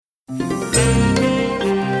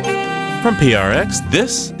From PRX,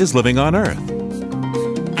 this is Living on Earth.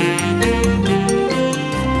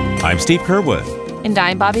 I'm Steve Curwood. And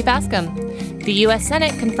I'm Bobby Bascom. The U.S.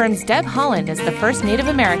 Senate confirms Deb Haaland as the first Native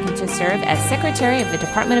American to serve as Secretary of the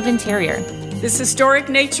Department of Interior. This historic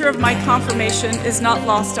nature of my confirmation is not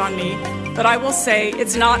lost on me, but I will say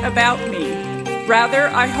it's not about me. Rather,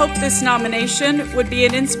 I hope this nomination would be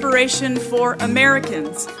an inspiration for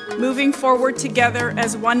Americans, moving forward together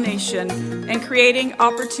as one nation and creating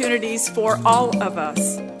opportunities for all of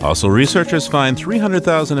us. Also, researchers find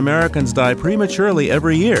 300,000 Americans die prematurely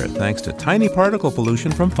every year thanks to tiny particle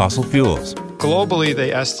pollution from fossil fuels. Globally,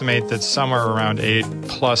 they estimate that somewhere around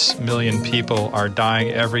 8+ million people are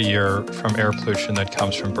dying every year from air pollution that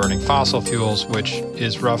comes from burning fossil fuels, which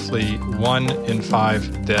is roughly 1 in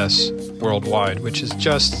 5 deaths worldwide, which is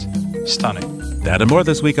just stunning. That and more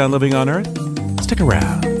this week on Living on Earth. Stick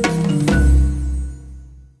around.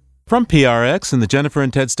 From PRX in the Jennifer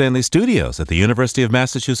and Ted Stanley studios at the University of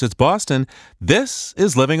Massachusetts, Boston, this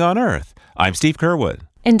is Living on Earth. I'm Steve Curwood.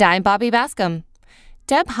 And I'm Bobby Bascom.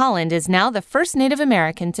 Deb Haaland is now the first Native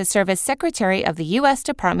American to serve as Secretary of the U.S.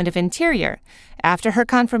 Department of Interior, after her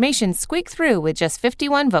confirmation squeaked through with just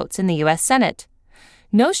 51 votes in the U.S. Senate.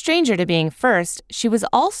 No stranger to being first, she was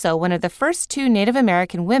also one of the first 2 Native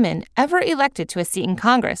American women ever elected to a seat in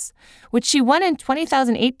Congress, which she won in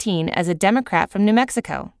 2018 as a Democrat from New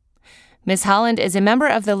Mexico. Ms. Haaland is a member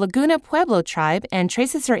of the Laguna Pueblo tribe and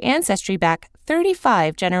traces her ancestry back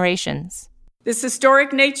 35 generations. This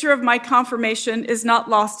historic nature of my confirmation is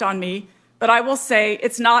not lost on me, but I will say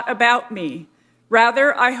it's not about me.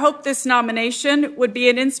 Rather, I hope this nomination would be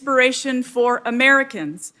an inspiration for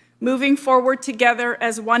Americans, moving forward together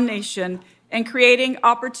as one nation and creating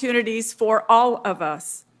opportunities for all of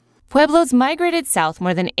us. Pueblos migrated south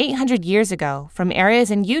more than 800 years ago from areas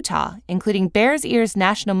in Utah, including Bears Ears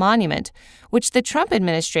National Monument, which the Trump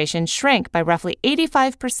administration shrank by roughly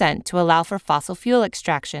 85% to allow for fossil fuel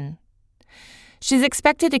extraction. She's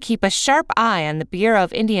expected to keep a sharp eye on the Bureau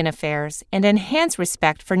of Indian Affairs and enhance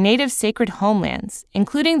respect for Native sacred homelands,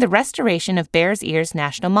 including the restoration of Bears Ears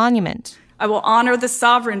National Monument. I will honor the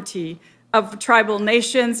sovereignty of tribal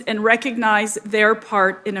nations and recognize their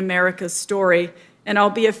part in America's story, and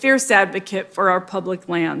I'll be a fierce advocate for our public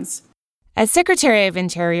lands. As Secretary of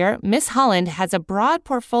Interior, Ms. Haaland has a broad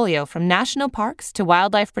portfolio from national parks to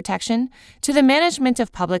wildlife protection to the management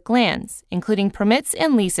of public lands, including permits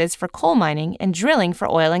and leases for coal mining and drilling for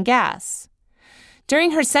oil and gas.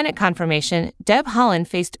 During her Senate confirmation, Deb Haaland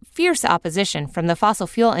faced fierce opposition from the fossil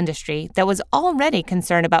fuel industry that was already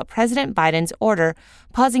concerned about President Biden's order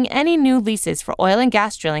pausing any new leases for oil and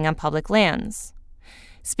gas drilling on public lands.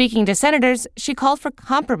 Speaking to senators, she called for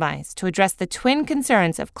compromise to address the twin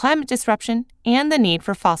concerns of climate disruption and the need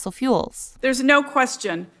for fossil fuels. There's no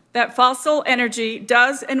question that fossil energy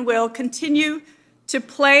does and will continue to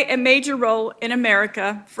play a major role in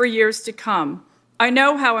America for years to come. I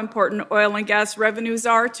know how important oil and gas revenues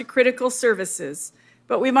are to critical services,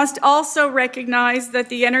 but we must also recognize that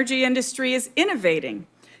the energy industry is innovating,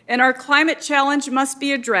 and our climate challenge must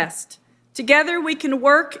be addressed. Together, we can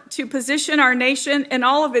work to position our nation and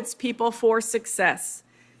all of its people for success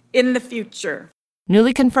in the future.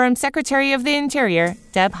 Newly confirmed Secretary of the Interior,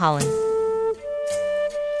 Deb Haaland.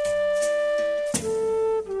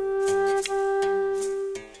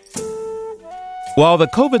 While the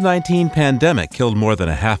COVID-19 pandemic killed more than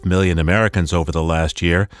 500,000 Americans over the last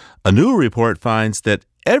year, a new report finds that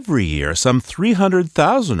every year some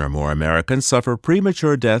 300,000 or more Americans suffer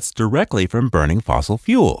premature deaths directly from burning fossil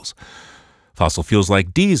fuels. Fossil fuels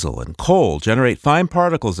like diesel and coal generate fine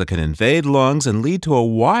particles that can invade lungs and lead to a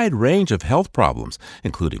wide range of health problems,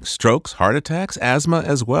 including strokes, heart attacks, asthma,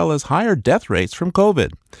 as well as higher death rates from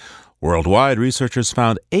COVID. Worldwide, researchers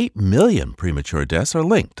found 8 million premature deaths are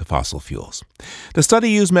linked to fossil fuels. The study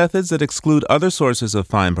used methods that exclude other sources of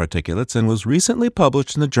fine particulates and was recently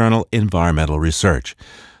published in the journal Environmental Research.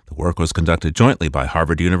 The work was conducted jointly by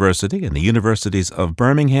Harvard University and the universities of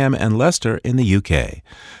Birmingham and Leicester in the UK.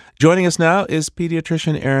 Joining us now is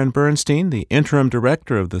pediatrician Aaron Bernstein, the interim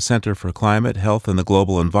director of the Center for Climate, Health, and the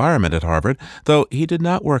Global Environment at Harvard, though he did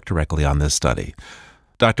not work directly on this study.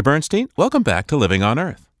 Dr. Bernstein, welcome back to Living on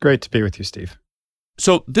Earth. Great to be with you, Steve.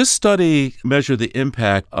 So this study measured the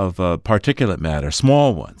impact of particulate matter,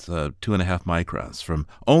 small ones, 2.5 microns,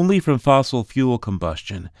 only from fossil fuel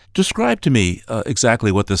combustion. Describe to me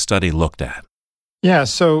exactly what this study looked at. Yeah,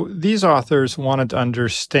 so these authors wanted to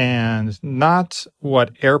understand not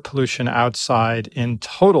what air pollution outside in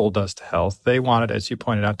total does to health. They wanted, as you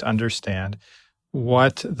pointed out, to understand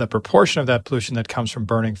what the proportion of that pollution that comes from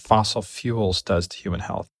burning fossil fuels does to human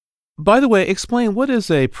health. By the way, explain what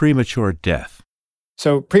is a premature death?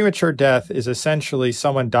 So premature death is essentially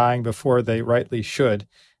someone dying before they rightly should.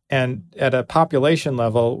 And at a population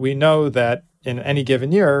level, we know that in any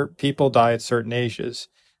given year, people die at certain ages.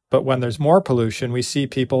 But when there's more pollution, we see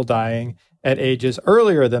people dying at ages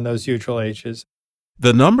earlier than those usual ages.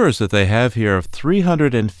 The numbers that they have here of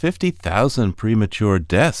 350,000 premature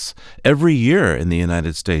deaths every year in the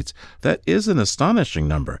United States, that is an astonishing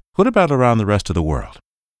number. What about around the rest of the world?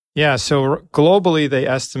 Yeah, so globally, they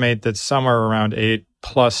estimate that somewhere around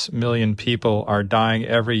 8+ million people are dying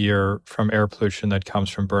every year from air pollution that comes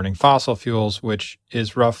from burning fossil fuels, which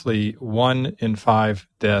is roughly 1 in 5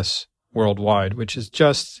 deaths worldwide, which is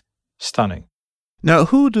just stunning. Now,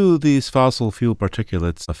 who do these fossil fuel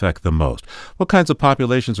particulates affect the most? What kinds of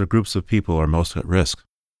populations or groups of people are most at risk?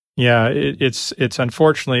 Yeah, it's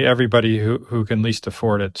unfortunately everybody who can least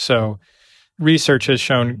afford it. So research has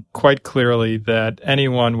shown quite clearly that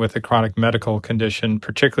anyone with a chronic medical condition,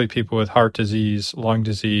 particularly people with heart disease, lung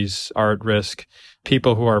disease, are at risk.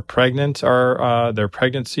 People who are pregnant their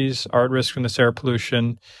pregnancies are at risk from this air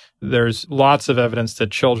pollution. There's lots of evidence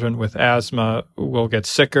that children with asthma will get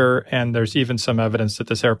sicker, and there's even some evidence that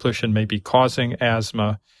this air pollution may be causing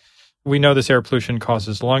asthma. We know this air pollution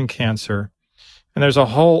causes lung cancer, and there's a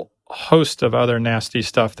whole host of other nasty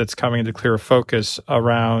stuff that's coming into clear focus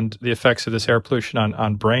around the effects of this air pollution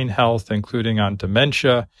on brain health, including on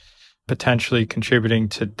dementia, potentially contributing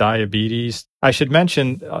to diabetes. I should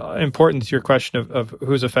mention, important to your question of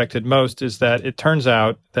who's affected most, is that it turns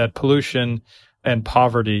out that pollution and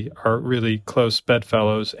poverty are really close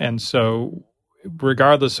bedfellows. And so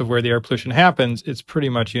regardless of where the air pollution happens, it's pretty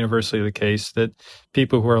much universally the case that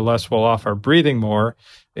people who are less well off are breathing more.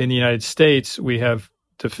 In the United States, we have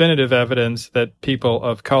definitive evidence that people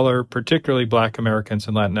of color, particularly Black Americans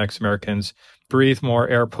and Latinx Americans, breathe more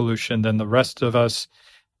air pollution than the rest of us.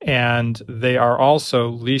 And they are also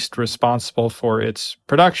least responsible for its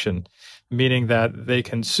production, meaning that they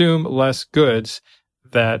consume less goods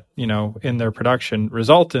that, in their production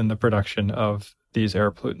result in the production of these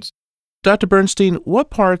air pollutants. Dr. Bernstein, what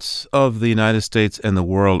parts of the United States and the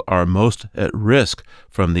world are most at risk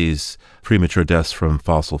from these premature deaths from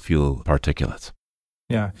fossil fuel particulates?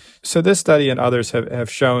 Yeah. So this study and others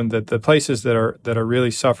have shown that the places that are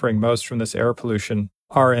really suffering most from this air pollution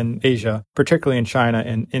are in Asia, particularly in China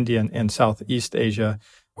and India and Southeast Asia,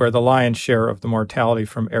 where the lion's share of the mortality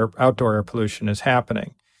from outdoor air pollution is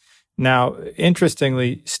happening. Now,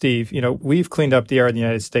 interestingly, Steve, we've cleaned up the air in the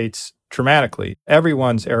United States dramatically.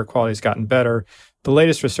 Everyone's air quality has gotten better. The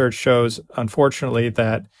latest research shows, unfortunately,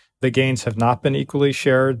 that the gains have not been equally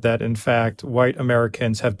shared, that in fact, white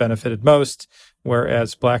Americans have benefited most,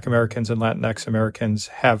 whereas Black Americans and Latinx Americans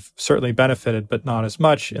have certainly benefited, but not as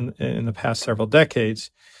much in the past several decades.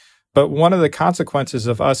 But one of the consequences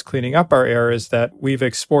of us cleaning up our air is that we've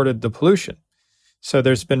exported the pollution. So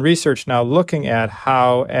there's been research now looking at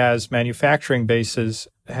how, as manufacturing bases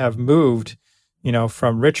have moved,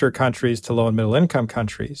 from richer countries to low and middle income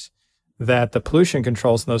countries, that the pollution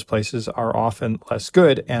controls in those places are often less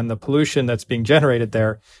good, and the pollution that's being generated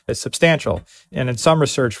there is substantial. And in some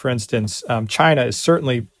research, for instance, China is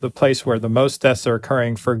certainly the place where the most deaths are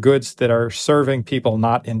occurring for goods that are serving people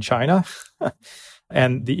not in China.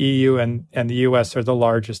 And the EU and the US are the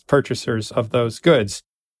largest purchasers of those goods.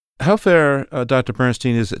 How fair, Dr.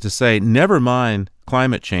 Bernstein, is it to say, never mind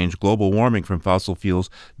climate change, global warming from fossil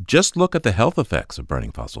fuels, just look at the health effects of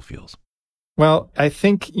burning fossil fuels? Well, I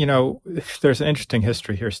think, there's an interesting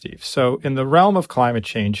history here, Steve. So in the realm of climate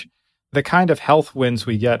change, the kind of health wins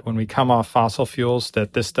we get when we come off fossil fuels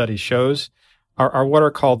that this study shows are what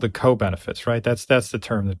are called the co-benefits, right? That's the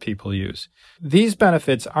term that people use. These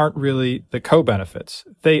benefits aren't really the co-benefits.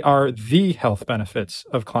 They are the health benefits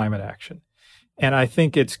of climate action. And I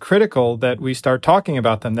think it's critical that we start talking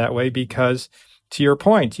about them that way because, to your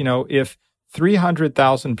point, if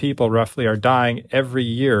 300,000 people roughly are dying every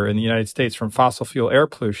year in the United States from fossil fuel air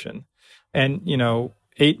pollution, and,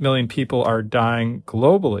 8 million people are dying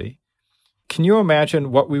globally, can you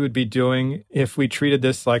imagine what we would be doing if we treated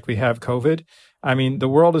this like we have COVID? I mean, the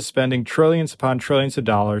world is spending trillions upon trillions of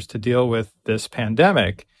dollars to deal with this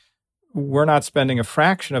pandemic. We're not spending a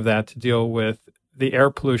fraction of that to deal with the air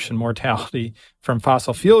pollution mortality from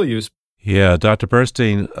fossil fuel use. Yeah, Dr.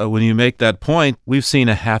 Bernstein, when you make that point, we've seen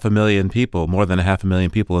more than 500,000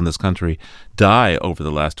 people in this country die over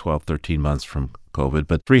the last 12, 13 months from COVID,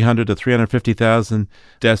 but 300 to 350,000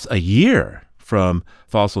 deaths a year from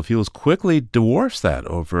fossil fuels quickly dwarfs that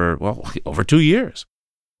over 2 years.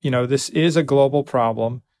 This is a global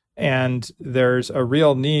problem, and there's a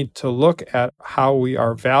real need to look at how we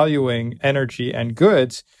are valuing energy and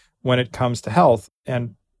goods when it comes to health.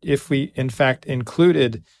 And if we, in fact,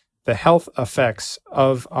 included the health effects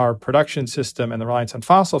of our production system and the reliance on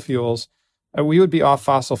fossil fuels, we would be off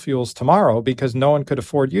fossil fuels tomorrow because no one could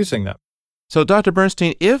afford using them. So, Dr.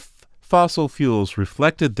 Bernstein, if fossil fuels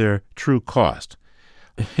reflected their true cost,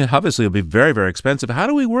 obviously it'll be very, very expensive. How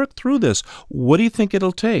do we work through this? What do you think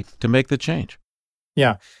it'll take to make the change?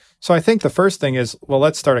 Yeah. So I think the first thing is, well,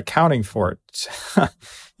 let's start accounting for it.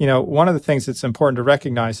 One of the things that's important to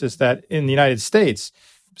recognize is that in the United States,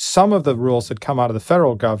 some of the rules that come out of the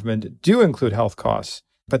federal government do include health costs,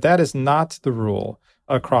 but that is not the rule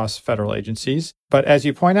across federal agencies. But as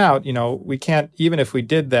you point out, we can't, even if we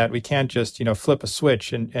did that, we can't just, flip a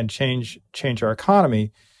switch and change our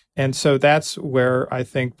economy. And so that's where I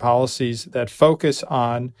think policies that focus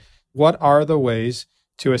on what are the ways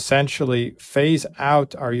to essentially phase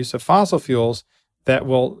out our use of fossil fuels that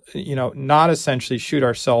will, not essentially shoot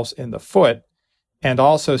ourselves in the foot, and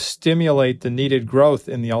also stimulate the needed growth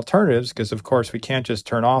in the alternatives, because of course we can't just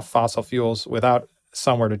turn off fossil fuels without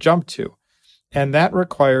somewhere to jump to. And that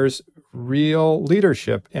requires real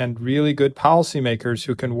leadership and really good policymakers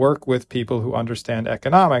who can work with people who understand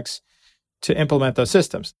economics to implement those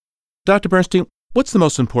systems. Dr. Bernstein, what's the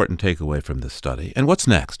most important takeaway from this study, and what's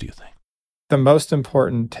next, do you think? The most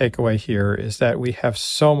important takeaway here is that we have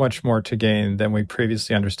so much more to gain than we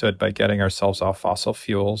previously understood by getting ourselves off fossil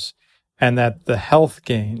fuels, and that the health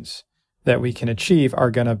gains that we can achieve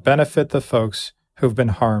are going to benefit the folks who've been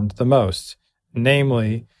harmed the most,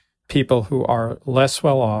 namely people who are less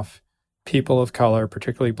well off, people of color,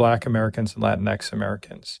 particularly Black Americans and Latinx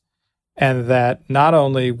Americans. And that not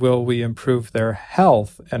only will we improve their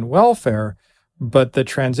health and welfare, but the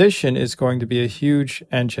transition is going to be a huge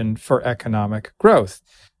engine for economic growth.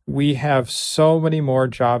 We have so many more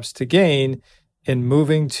jobs to gain in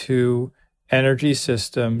moving to energy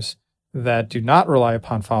systems that do not rely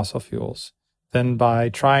upon fossil fuels than by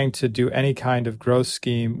trying to do any kind of growth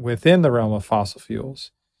scheme within the realm of fossil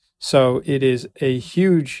fuels. So it is a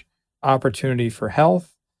huge opportunity for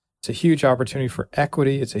health. It's a huge opportunity for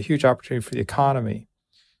equity. It's a huge opportunity for the economy.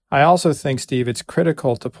 I also think, Steve, it's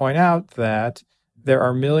critical to point out that there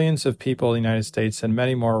are millions of people in the United States and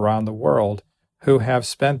many more around the world who have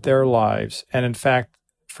spent their lives, and in fact,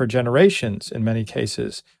 for generations in many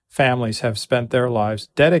cases, families have spent their lives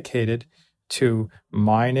dedicated to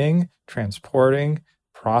mining, transporting,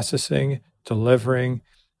 processing, delivering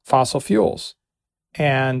fossil fuels.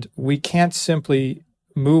 And we can't simply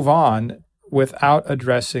move on without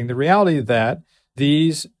addressing the reality that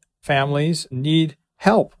these families need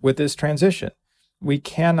help with this transition. We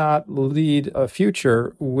cannot lead a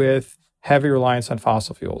future with heavy reliance on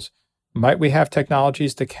fossil fuels. Might we have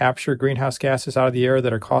technologies to capture greenhouse gases out of the air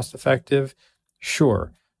that are cost effective?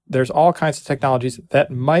 Sure. There's all kinds of technologies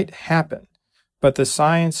that might happen, but the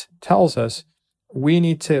science tells us we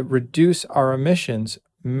need to reduce our emissions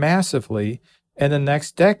massively in the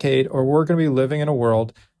next decade, or we're going to be living in a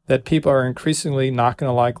world that people are increasingly not going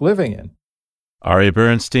to like living in. Ari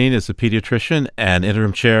Bernstein is a pediatrician and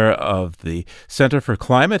interim chair of the Center for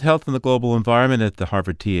Climate, Health, and the Global Environment at the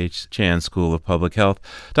Harvard T.H. Chan School of Public Health.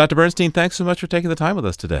 Dr. Bernstein, thanks so much for taking the time with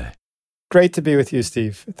us today. Great to be with you,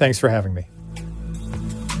 Steve. Thanks for having me.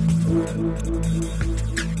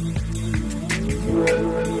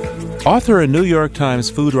 Author and New York Times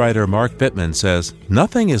food writer Mark Bittman says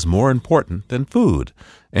nothing is more important than food,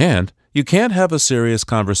 and you can't have a serious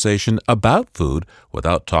conversation about food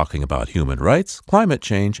without talking about human rights, climate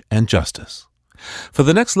change, and justice. For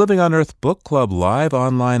the next Living on Earth Book Club live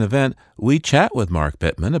online event, we chat with Mark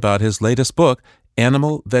Bittman about his latest book,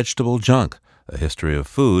 Animal Vegetable Junk, A History of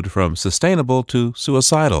Food from Sustainable to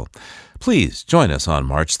Suicidal. Please join us on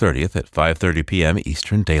March 30th at 5:30 p.m.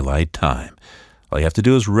 Eastern Daylight Time. All you have to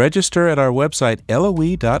do is register at our website,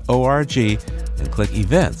 loe.org, and click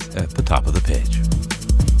Events at the top of the page.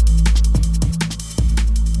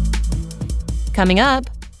 Coming up,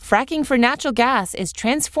 fracking for natural gas is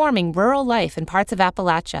transforming rural life in parts of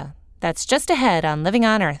Appalachia. That's just ahead on Living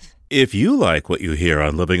on Earth. If you like what you hear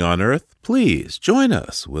on Living on Earth, please join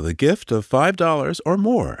us with a gift of $5 or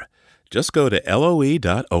more. Just go to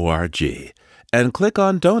loe.org and click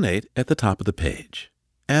on Donate at the top of the page.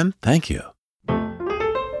 And thank you.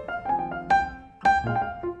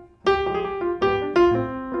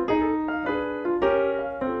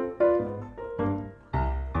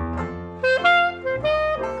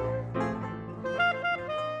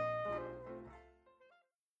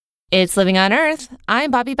 It's Living on Earth.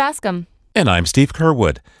 I'm Bobby Bascom. And I'm Steve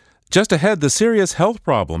Kerwood. Just ahead, the serious health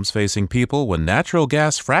problems facing people when natural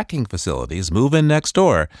gas fracking facilities move in next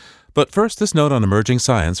door. But first, this note on emerging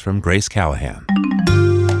science from Grace Callahan.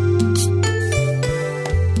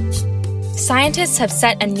 Scientists have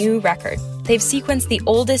set a new record. they've sequenced the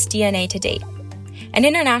oldest DNA to date. An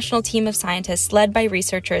international team of scientists led by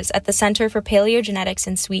researchers at the Center for Paleogenetics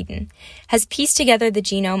in Sweden has pieced together the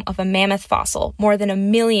genome of a mammoth fossil more than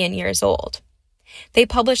 1 million years old. They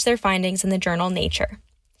published their findings in the journal Nature.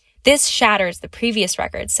 This shatters the previous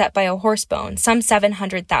record set by a horse bone some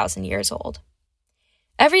 700,000 years old.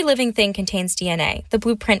 Every living thing contains DNA, the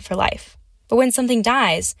blueprint for life. But when something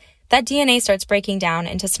dies, that DNA starts breaking down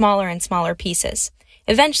into smaller and smaller pieces,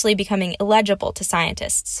 eventually becoming illegible to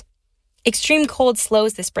scientists. Extreme cold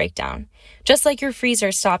slows this breakdown, just like your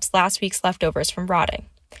freezer stops last week's leftovers from rotting.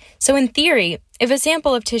 So in theory, if a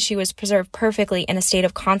sample of tissue is preserved perfectly in a state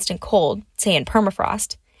of constant cold, say in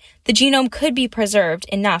permafrost, the genome could be preserved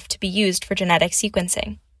enough to be used for genetic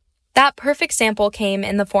sequencing. That perfect sample came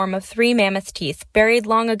in the form of 3 mammoth teeth buried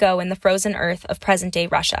long ago in the frozen earth of present-day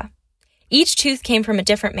Russia. Each tooth came from a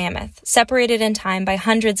different mammoth, separated in time by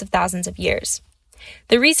hundreds of thousands of years.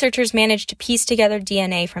 The researchers managed to piece together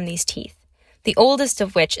DNA from these teeth, the oldest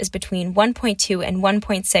of which is between 1.2 and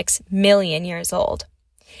 1.6 million years old.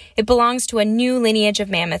 It belongs to a new lineage of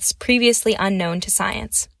mammoths previously unknown to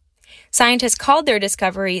science. Scientists called their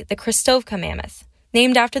discovery the Krestovka mammoth,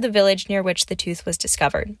 named after the village near which the tooth was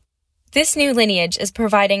discovered. This new lineage is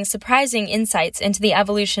providing surprising insights into the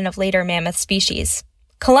evolution of later mammoth species.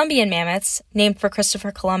 Columbian mammoths, named for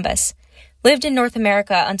Christopher Columbus, lived in North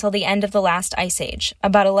America until the end of the last ice age,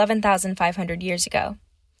 about 11,500 years ago.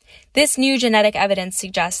 This new genetic evidence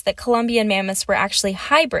suggests that Columbian mammoths were actually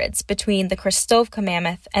hybrids between the Krestovka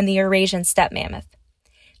mammoth and the Eurasian steppe mammoth.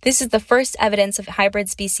 This is the first evidence of hybrid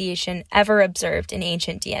speciation ever observed in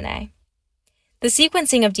ancient DNA. The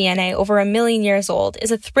sequencing of DNA over 1 million years old is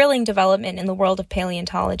a thrilling development in the world of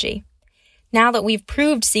paleontology. Now that we've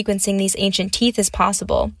proved sequencing these ancient teeth is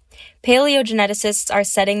possible, paleogeneticists are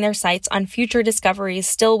setting their sights on future discoveries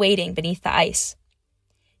still waiting beneath the ice.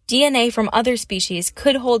 DNA from other species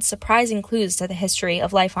could hold surprising clues to the history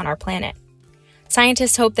of life on our planet.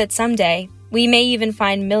 Scientists hope that someday we may even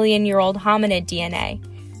find million-year-old hominid DNA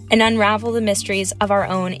and unravel the mysteries of our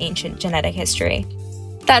own ancient genetic history.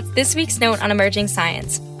 That's this week's Note on Emerging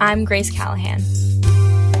Science. I'm Grace Callahan.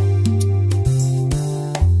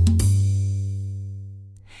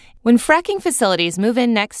 When fracking facilities move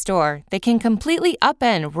in next door, they can completely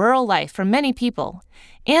upend rural life for many people.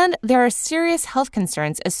 And there are serious health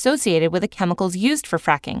concerns associated with the chemicals used for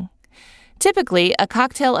fracking. Typically, a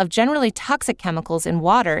cocktail of generally toxic chemicals in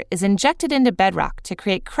water is injected into bedrock to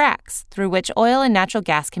create cracks through which oil and natural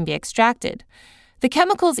gas can be extracted. The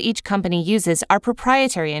chemicals each company uses are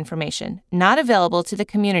proprietary information, not available to the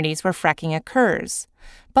communities where fracking occurs.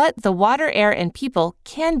 But the water, air, and people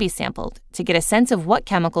can be sampled to get a sense of what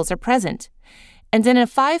chemicals are present. And in a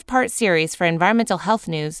 5-part series for Environmental Health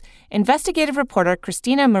News, investigative reporter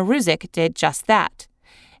Christina Maruzic did just that.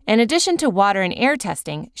 In addition to water and air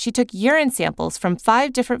testing, she took urine samples from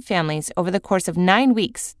 5 different families over the course of 9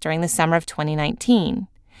 weeks during the summer of 2019.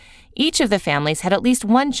 Each of the families had at least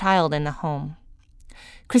 1 child in the home.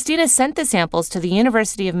 Christina sent the samples to the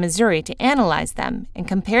University of Missouri to analyze them and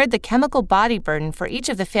compared the chemical body burden for each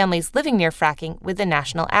of the families living near fracking with the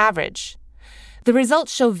national average. The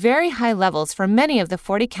results show very high levels for many of the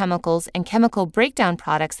 40 chemicals and chemical breakdown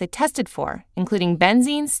products they tested for, including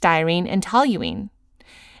benzene, styrene, and toluene.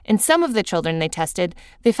 In some of the children they tested,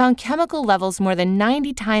 they found chemical levels more than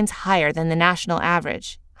 90 times higher than the national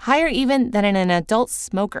average, higher even than in an adult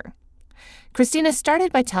smoker. Christina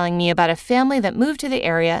started by telling me about a family that moved to the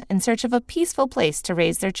area in search of a peaceful place to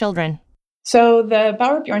raise their children. So the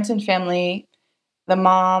Bauer Bjornsson family, the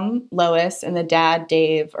mom, Lois, and the dad,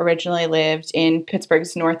 Dave, originally lived in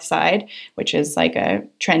Pittsburgh's North Side, which is like a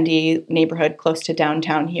trendy neighborhood close to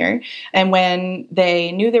downtown here. And when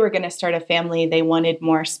they knew they were going to start a family, they wanted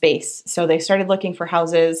more space. So they started looking for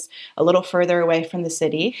houses a little further away from the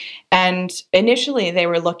city. And initially they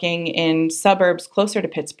were looking in suburbs closer to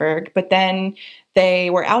Pittsburgh, but then they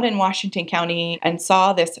were out in Washington County and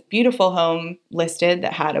saw this beautiful home listed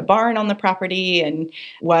that had a barn on the property and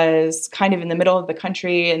was kind of in the middle of the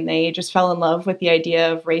country. And they just fell in love with the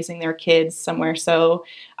idea of raising their kids somewhere so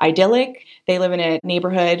idyllic. They live in a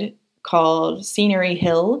neighborhood called Scenery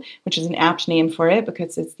Hill, which is an apt name for it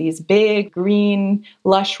because it's these big, green,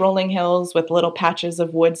 lush rolling hills with little patches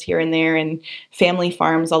of woods here and there and family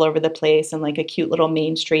farms all over the place and like a cute little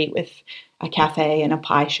main street with a cafe and a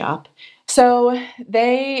pie shop. So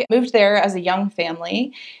they moved there as a young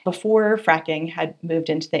family before fracking had moved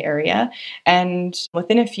into the area. And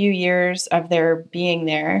within a few years of their being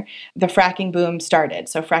there, the fracking boom started.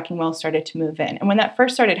 So fracking wells started to move in. And when that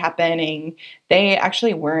first started happening, they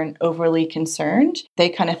actually weren't overly concerned. They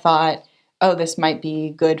kind of thought, oh, this might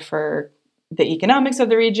be good for the economics of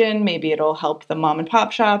the region. Maybe it'll help the mom and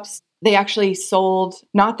pop shops. They actually sold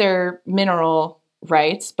not their mineral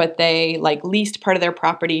rights, but they leased part of their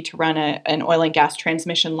property to run an oil and gas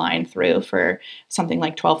transmission line through for something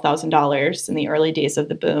like $12,000 in the early days of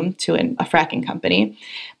the boom to a fracking company.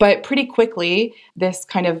 But pretty quickly, this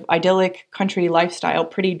kind of idyllic country lifestyle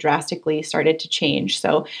pretty drastically started to change.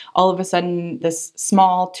 So all of a sudden, this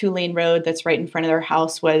small 2-lane road that's right in front of their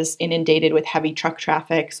house was inundated with heavy truck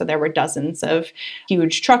traffic. So there were dozens of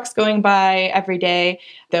huge trucks going by every day.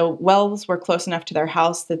 The wells were close enough to their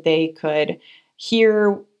house that they could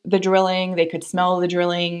hear the drilling, they could smell the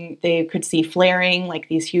drilling, they could see flaring, like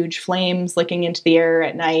these huge flames licking into the air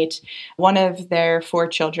at night. One of their 4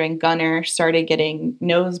 children, Gunnar, started getting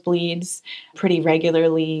nosebleeds pretty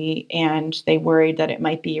regularly, and they worried that it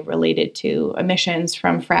might be related to emissions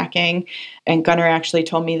from fracking. And Gunnar actually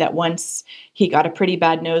told me that once he got a pretty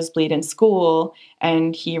bad nosebleed in school,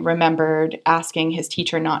 and he remembered asking his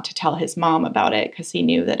teacher not to tell his mom about it because he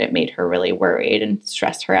knew that it made her really worried and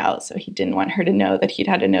stressed her out. So he didn't want her to know that he'd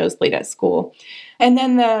had a nosebleed at school. And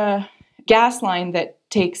then the gas line that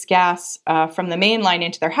takes gas from the main line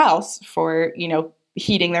into their house for,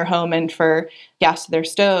 heating their home and for gas to their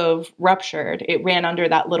stove ruptured. It ran under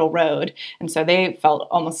that little road. And so they felt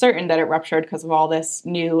almost certain that it ruptured because of all this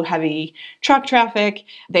new heavy truck traffic.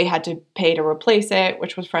 They had to pay to replace it,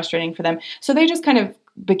 which was frustrating for them. So they just kind of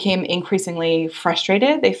became increasingly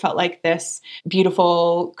frustrated. They felt like this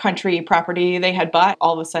beautiful country property they had bought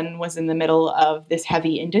all of a sudden was in the middle of this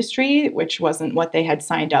heavy industry, which wasn't what they had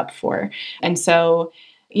signed up for. And so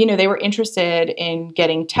they were interested in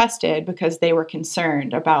getting tested because they were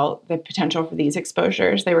concerned about the potential for these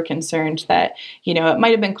exposures. They were concerned that, it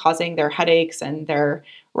might have been causing their headaches and their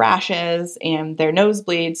rashes and their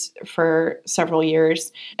nosebleeds for several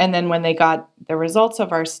years. And then when they got the results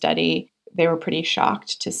of our study, they were pretty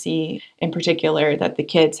shocked to see, in particular, that the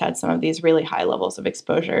kids had some of these really high levels of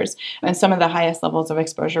exposures. And some of the highest levels of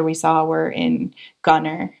exposure we saw were in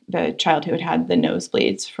Gunnar, the child who had had the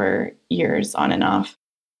nosebleeds for years on and off.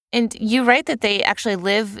 And you write that they actually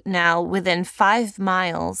live now within 5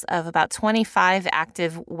 miles of about 25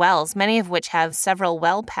 active wells, many of which have several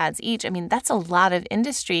well pads each. I mean, that's a lot of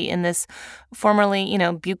industry in this formerly,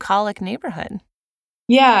 bucolic neighborhood.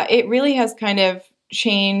 Yeah, it really has kind of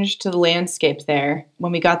changed the landscape there.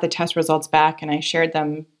 When we got the test results back and I shared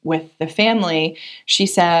them with the family, she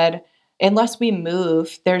said, unless we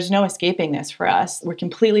move, there's no escaping this for us. We're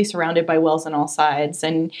completely surrounded by wells on all sides.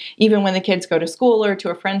 And even when the kids go to school or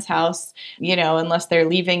to a friend's house, unless they're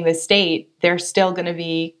leaving the state, they're still going to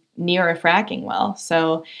be near a fracking well.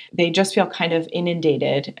 So they just feel kind of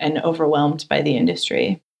inundated and overwhelmed by the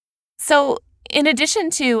industry. So in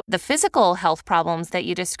addition to the physical health problems that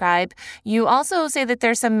you describe, you also say that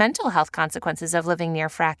there's some mental health consequences of living near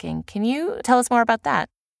fracking. Can you tell us more about that?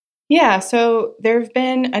 Yeah, so there have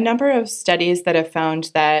been a number of studies that have found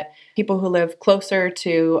that people who live closer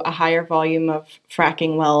to a higher volume of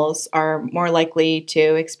fracking wells are more likely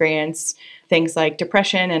to experience things like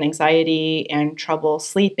depression and anxiety and trouble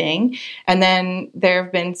sleeping. And then there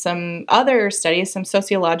have been some other studies, some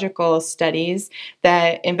sociological studies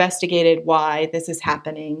that investigated why this is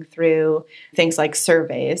happening through things like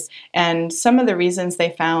surveys. And some of the reasons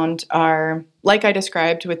they found are, like I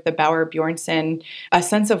described with the Bauer Bjornson, a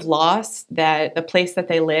sense of loss that the place that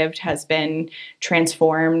they lived has been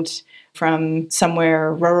transformed from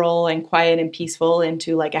somewhere rural and quiet and peaceful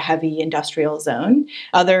into like a heavy industrial zone.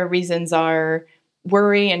 Other reasons are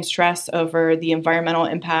worry and stress over the environmental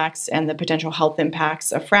impacts and the potential health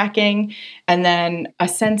impacts of fracking, and then a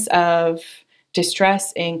sense of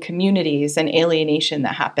distress in communities and alienation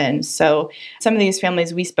that happens. So some of these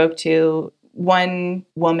families we spoke to, one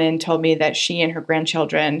woman told me that she and her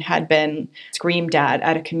grandchildren had been screamed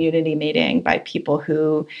at a community meeting by people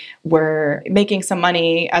who were making some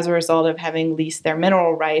money as a result of having leased their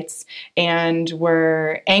mineral rights and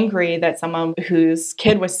were angry that someone whose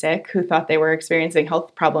kid was sick, who thought they were experiencing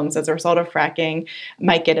health problems as a result of fracking,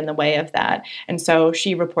 might get in the way of that. And so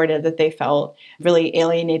she reported that they felt really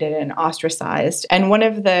alienated and ostracized. And one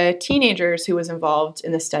of the teenagers who was involved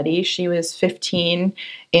in the study, she was 15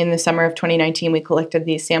 in the summer of 2019, we collected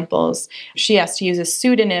these samples. She asked to use a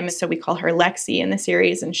pseudonym, so we call her Lexi in the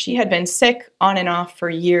series, and she had been sick on and off for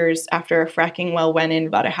years after a fracking well went in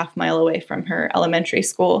about a half mile away from her elementary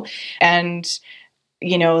school. And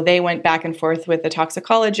they went back and forth with the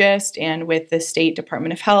toxicologist and with the state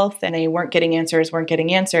Department of Health, and they weren't getting answers.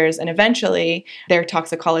 And eventually, their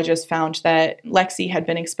toxicologist found that Lexi had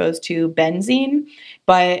been exposed to benzene,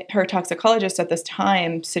 but her toxicologist at this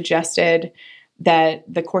time suggested that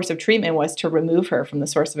the course of treatment was to remove her from the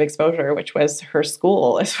source of exposure, which was her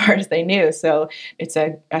school, as far as they knew. So it's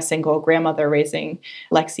a single grandmother raising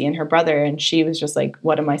Lexi and her brother. And she was just like,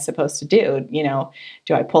 what am I supposed to do?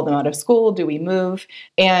 Do I pull them out of school? Do we move?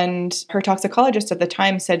 And her toxicologist at the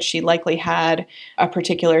time said she likely had a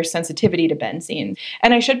particular sensitivity to benzene.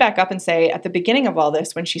 And I should back up and say, at the beginning of all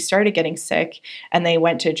this, when she started getting sick and they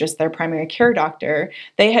went to just their primary care doctor,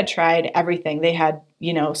 they had tried everything. They had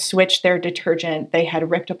switched their detergent. They had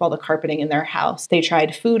ripped up all the carpeting in their house. They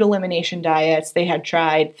tried food elimination diets. They had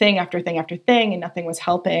tried thing after thing after thing, and nothing was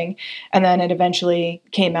helping. And then it eventually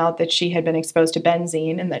came out that she had been exposed to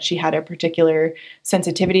benzene and that she had a particular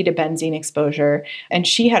sensitivity to benzene exposure. And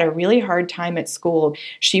she had a really hard time at school.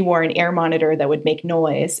 She wore an air monitor that would make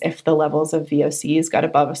noise if the levels of VOCs got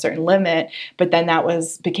above a certain limit. But then that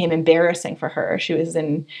became embarrassing for her. She was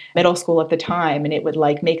in middle school at the time, and it would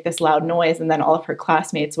make this loud noise, and then all of her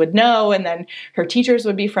classmates would know, and then her teachers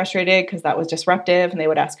would be frustrated because that was disruptive, and they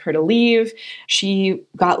would ask her to leave. She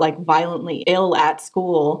got violently ill at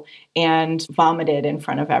school and vomited in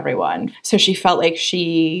front of everyone. So she felt like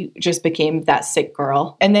she just became that sick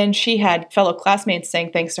girl. And then she had fellow classmates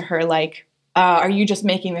saying things to her are you just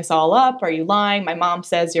making this all up? Are you lying? My mom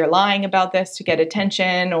says you're lying about this to get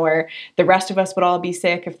attention, or the rest of us would all be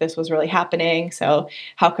sick if this was really happening. So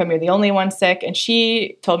how come you're the only one sick? And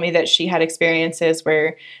she told me that she had experiences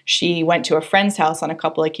where she went to a friend's house on a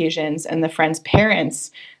couple occasions, and the friend's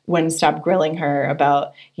parents wouldn't stop grilling her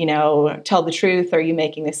about, tell the truth. Are you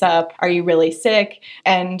making this up? Are you really sick?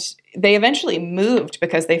 And they eventually moved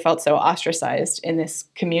because they felt so ostracized in this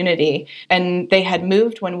community. And they had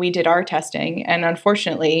moved when we did our testing. And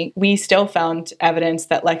unfortunately, we still found evidence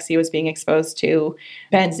that Lexi was being exposed to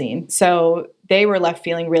benzene. So they were left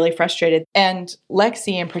feeling really frustrated. And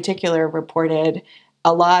Lexi in particular reported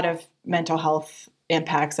a lot of mental health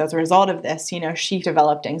impacts as a result of this. She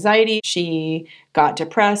developed anxiety. She got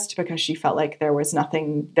depressed because she felt like there was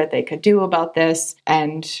nothing that they could do about this.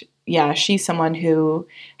 And she's someone who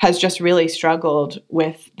has just really struggled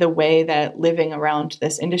with the way that living around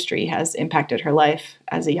this industry has impacted her life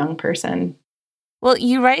as a young person. Well,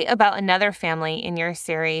 you write about another family in your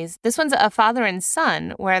series. This one's a father and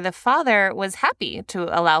son, where the father was happy to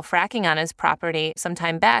allow fracking on his property some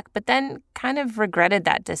time back, but then kind of regretted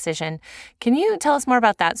that decision. Can you tell us more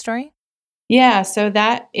about that story? Yeah, so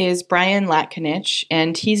that is Brian Latkinich,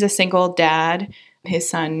 and he's a single dad. His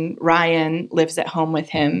son, Ryan, lives at home with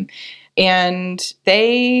him. And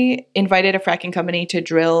they invited a fracking company to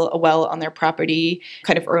drill a well on their property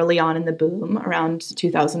kind of early on in the boom, around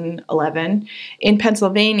 2011. In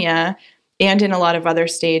Pennsylvania and in a lot of other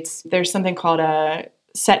states, there's something called a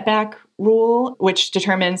setback rule, which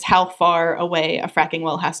determines how far away a fracking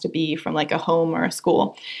well has to be from a home or a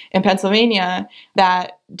school. In Pennsylvania,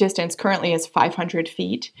 that distance currently is 500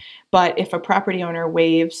 feet. But if a property owner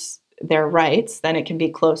waives their rights, then it can be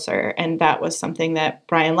closer. And that was something that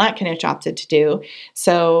Brian Latkinich opted to do.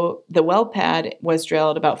 So the well pad was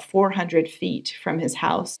drilled about 400 feet from his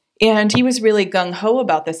house. And he was really gung-ho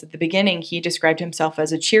about this at the beginning. He described himself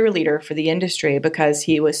as a cheerleader for the industry because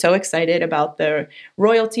he was so excited about the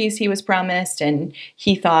royalties he was promised, and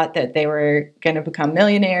he thought that they were going to become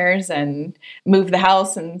millionaires and move the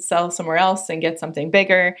house and sell somewhere else and get something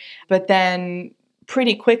bigger. But then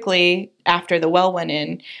pretty quickly after the well went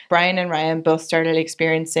in, Brian and Ryan both started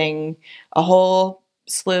experiencing a whole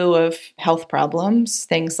slew of health problems,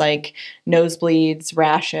 things like nosebleeds,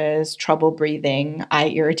 rashes, trouble breathing, eye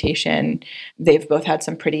irritation. They've both had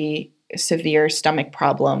some pretty severe stomach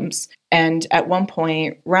problems. And at one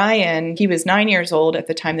point, Ryan, he was 9 years old at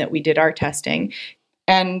the time that we did our testing.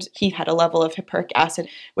 And he had a level of hippuric acid,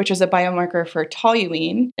 which is a biomarker for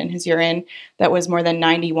toluene in his urine that was more than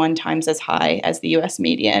 91 times as high as the U.S.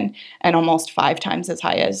 median and almost 5 times as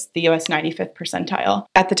high as the U.S. 95th percentile.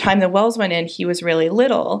 At the time the wells went in, he was really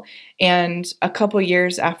little. And a couple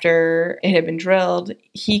years after it had been drilled,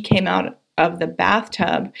 he came out of the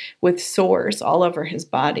bathtub with sores all over his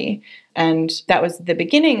body. And that was the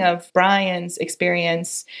beginning of Brian's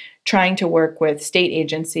experience trying to work with state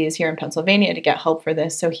agencies here in Pennsylvania to get help for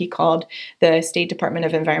this. So he called the State Department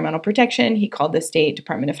of Environmental Protection. He called the State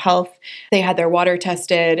Department of Health. They had their water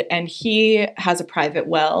tested, and he has a private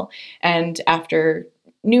well. And after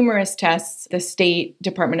numerous tests, the State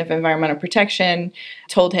Department of Environmental Protection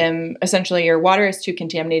told him, essentially, your water is too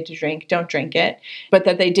contaminated to drink, don't drink it, but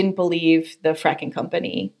that they didn't believe the fracking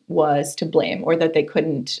company was to blame, or that they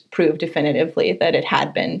couldn't prove definitively that it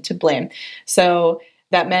had been to blame. So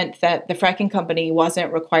That meant that the fracking company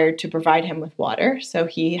wasn't required to provide him with water. So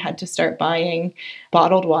he had to start buying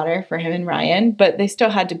bottled water for him and Ryan, but they still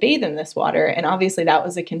had to bathe in this water. And obviously that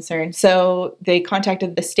was a concern. So they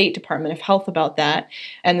contacted the State Department of Health about that.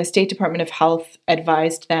 And the State Department of Health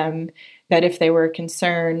advised them that if they were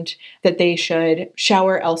concerned that they should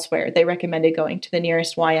shower elsewhere. They recommended going to the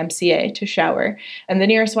nearest YMCA to shower. And the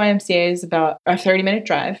nearest YMCA is about a 30-minute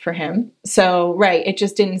drive for him. So, right, it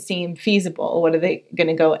just didn't seem feasible. What are they going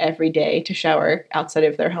to go every day to shower outside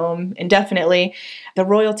of their home indefinitely? The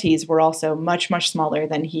royalties were also much, much smaller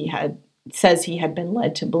than he had been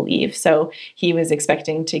led to believe. So he was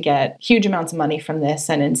expecting to get huge amounts of money from this,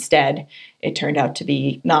 and instead it turned out to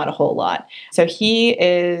be not a whole lot. So he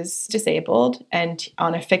is disabled and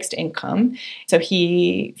on a fixed income. So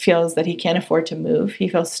he feels that he can't afford to move. He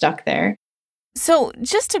feels stuck there. So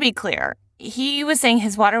just to be clear, he was saying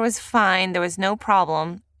his water was fine, there was no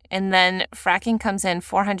problem. And then fracking comes in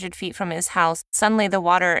 400 feet from his house. Suddenly the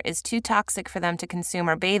water is too toxic for them to consume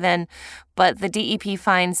or bathe in, but the DEP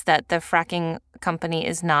finds that the fracking company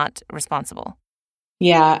is not responsible.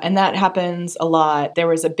 Yeah, and that happens a lot. There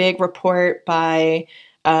was a big report by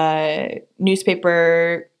a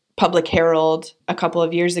newspaper, Public Herald, a couple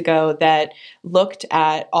of years ago that looked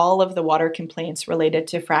at all of the water complaints related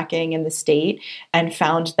to fracking in the state and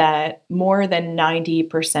found that more than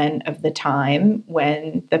 90% of the time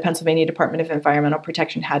when the Pennsylvania Department of Environmental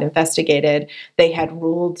Protection had investigated, they had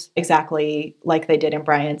ruled exactly like they did in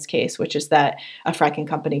Brian's case, which is that a fracking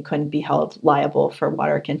company couldn't be held liable for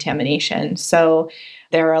water contamination. So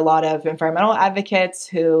there are a lot of environmental advocates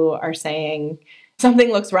who are saying,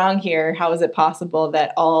 something looks wrong here. How is it possible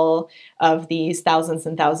that all of these thousands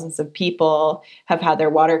and thousands of people have had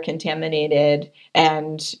their water contaminated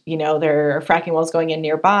and, there are fracking wells going in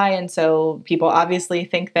nearby? And so people obviously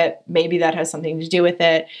think that maybe that has something to do with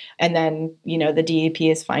it. And then, the DEP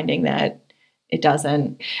is finding that it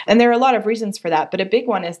doesn't. And there are a lot of reasons for that. But a big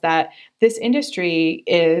one is that this industry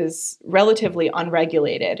is relatively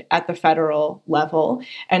unregulated at the federal level.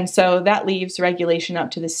 And so that leaves regulation up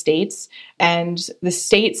to the states. And the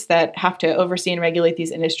states that have to oversee and regulate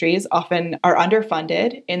these industries often are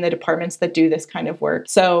underfunded in the departments that do this kind of work.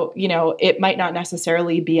 So, it might not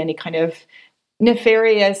necessarily be any kind of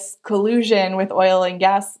nefarious collusion with oil and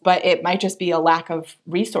gas, but it might just be a lack of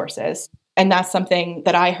resources. And that's something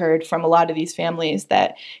that I heard from a lot of these families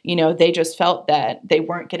that, they just felt that they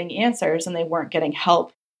weren't getting answers and they weren't getting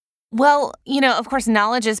help. Well, of course,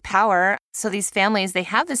 knowledge is power. So these families, they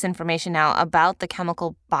have this information now about the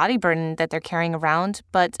chemical body burden that they're carrying around.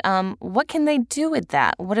 But what can they do with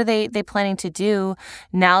that? What are they planning to do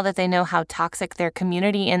now that they know how toxic their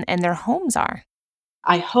community and their homes are?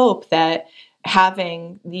 I hope that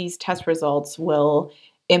having these test results will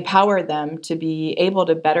empower them to be able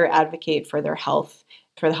to better advocate for their health,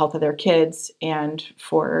 for the health of their kids, and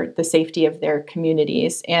for the safety of their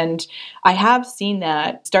communities. And I have seen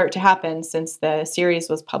that start to happen since the series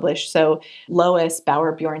was published. So Lois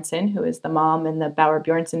Bauer-Bjornson, who is the mom in the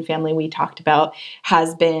Bauer-Bjornson family we talked about,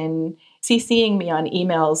 has been CCing me on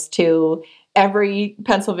emails to every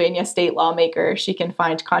Pennsylvania state lawmaker she can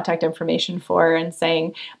find contact information for and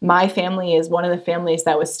saying, my family is one of the families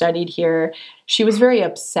that was studied here. She was very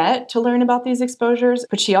upset to learn about these exposures,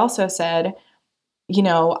 but she also said,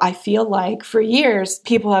 I feel like for years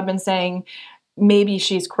people have been saying, maybe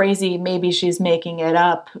she's crazy, maybe she's making it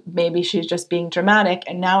up, maybe she's just being dramatic.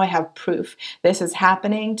 And now I have proof. This is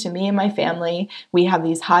happening to me and my family. We have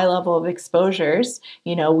these high level of exposures.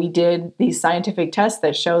 We did these scientific tests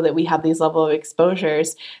that show that we have these level of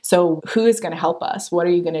exposures. So who is going to help us? What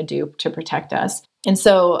are you going to do to protect us? And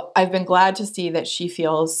so I've been glad to see that she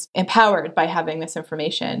feels empowered by having this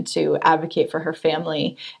information to advocate for her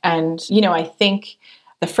family. And, I think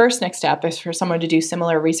the first next step is for someone to do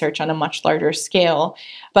similar research on a much larger scale.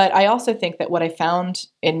 But I also think that what I found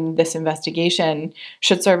in this investigation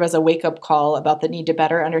should serve as a wake-up call about the need to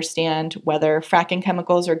better understand whether fracking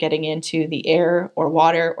chemicals are getting into the air or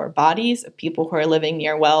water or bodies of people who are living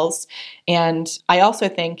near wells. And I also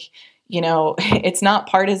think, it's not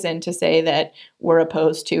partisan to say that we're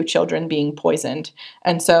opposed to children being poisoned.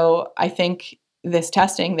 And so I think this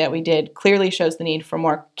testing that we did clearly shows the need for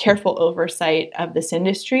more careful oversight of this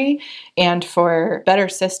industry and for better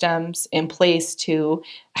systems in place to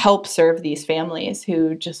help serve these families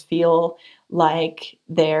who just feel like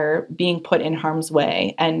they're being put in harm's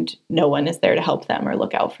way and no one is there to help them or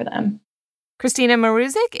look out for them. Christina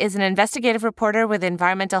Maruzic is an investigative reporter with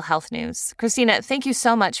Environmental Health News. Christina, thank you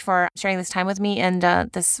so much for sharing this time with me and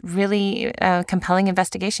this really compelling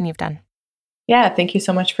investigation you've done. Yeah, thank you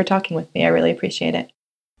so much for talking with me. I really appreciate it.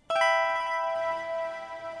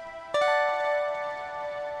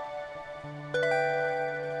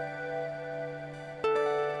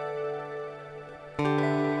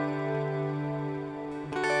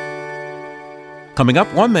 Coming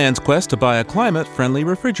up, one man's quest to buy a climate-friendly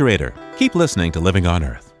refrigerator. Keep listening to Living on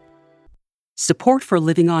Earth. Support for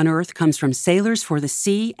Living on Earth comes from Sailors for the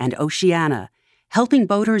Sea and Oceana, helping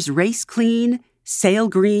boaters race clean, sail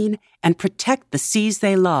green, and protect the seas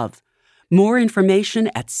they love. More information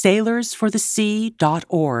at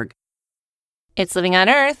sailorsforthesea.org. It's Living on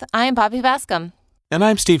Earth. I'm Poppy Bascom. And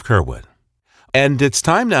I'm Steve Kerwood. And it's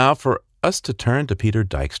time now for us to turn to Peter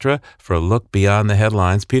Dykstra for a look beyond the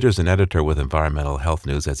headlines. Peter's an editor with environmental health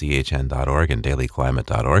news at ehn.org and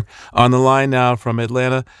dailyclimate.org. On the line now from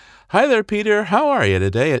Atlanta. Hi there, Peter. How are you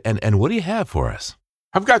today? And what do you have for us?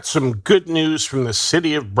 I've got some good news from the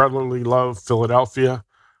city of brotherly love, Philadelphia.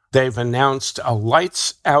 They've announced a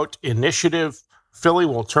Lights Out initiative. Philly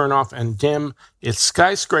will turn off and dim its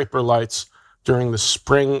skyscraper lights during the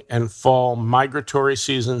spring and fall migratory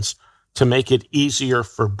seasons to make it easier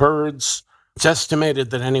for birds. It's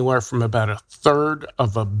estimated that anywhere from about 1/3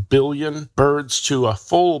 of a billion birds to a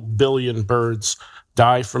full billion birds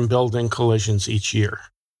die from building collisions each year.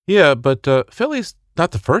 Yeah, but Philly's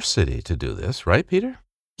not the first city to do this, right, Peter?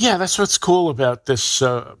 Yeah, that's what's cool about this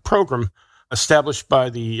program, established by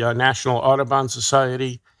the National Audubon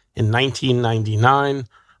Society in 1999.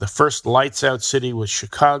 The first Lights Out city was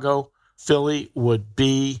Chicago. Philly would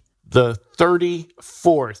be the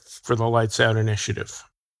 34th for the Lights Out initiative.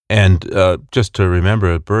 And just to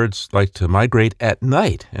remember, birds like to migrate at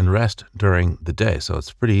night and rest during the day, so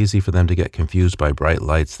it's pretty easy for them to get confused by bright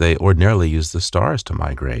lights. They ordinarily use the stars to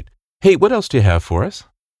migrate. Hey, what else do you have for us?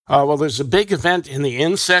 Well, there's a big event in the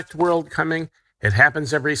insect world coming. It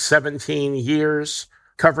happens every 17 years,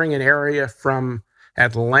 covering an area from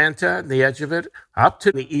Atlanta, the edge of it, up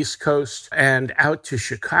to the East Coast and out to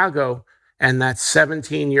Chicago. And that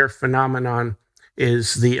 17-year phenomenon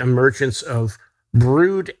is the emergence of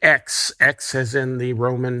Brood X, X as in the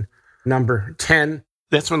Roman number 10.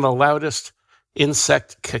 That's when the loudest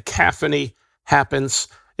insect cacophony happens.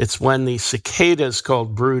 It's when the cicadas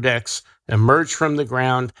called Brood X emerge from the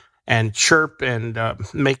ground and chirp and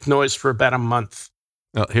make noise for about a month.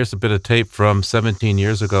 Well, here's a bit of tape from 17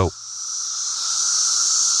 years ago.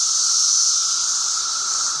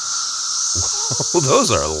 Those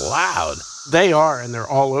are loud. They are, and they're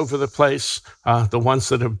all over the place. The ones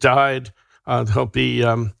that have died, there'll be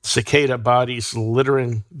cicada bodies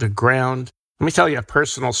littering the ground. Let me tell you a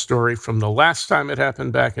personal story from the last time it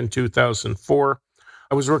happened back in 2004.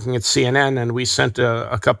 I was working at CNN, and we sent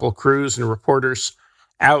a couple crews and reporters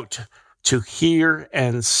out to hear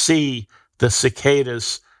and see the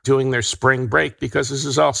cicadas doing their spring break, because this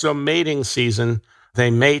is also mating season. They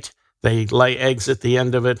mate. They lay eggs at the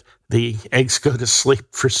end of it. The eggs go to sleep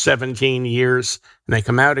for 17 years, and they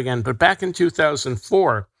come out again. But back in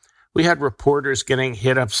 2004, we had reporters getting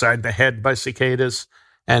hit upside the head by cicadas.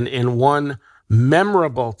 And in one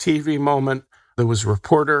memorable TV moment, there was a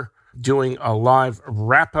reporter doing a live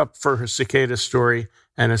wrap-up for her cicada story,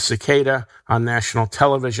 and a cicada on national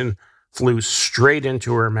television flew straight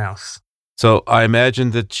into her mouth. So I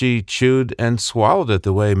imagine that she chewed and swallowed it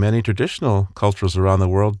the way many traditional cultures around the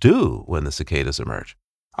world do when the cicadas emerge.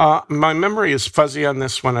 My memory is fuzzy on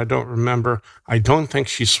this one. I don't remember. I don't think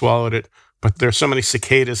she swallowed it, but there's so many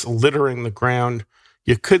cicadas littering the ground.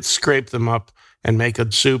 You could scrape them up and make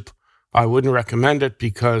a soup. I wouldn't recommend it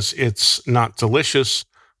because it's not delicious,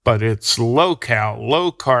 but it's low-cal,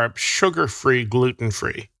 low-carb, sugar-free,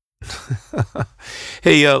 gluten-free.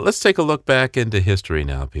 Hey, let's take a look back into history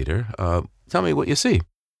now, Peter. Tell me what you see.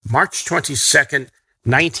 March 22nd,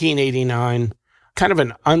 1989, kind of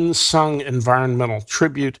an unsung environmental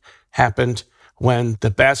tribute happened when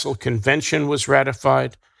the Basel Convention was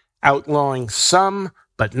ratified, outlawing some,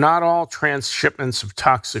 but not all, transshipments of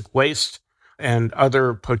toxic waste and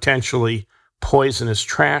other potentially poisonous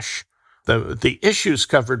trash. The issues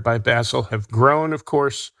covered by Basel have grown, of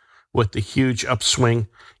course, with the huge upswing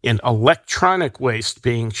in electronic waste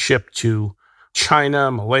being shipped to China,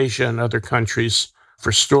 Malaysia, and other countries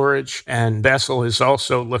for storage. And Basel has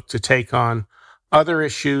also looked to take on other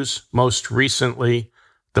issues, most recently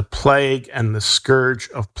the plague and the scourge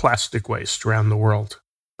of plastic waste around the world.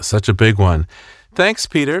 Such a big one. Thanks,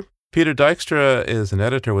 Peter. Peter Dykstra is an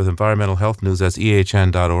editor with environmental health news at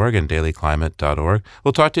ehn.org and dailyclimate.org.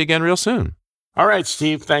 We'll talk to you again real soon. All right,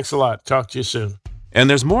 Steve. Thanks a lot. Talk to you soon. And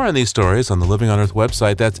there's more on these stories on the Living on Earth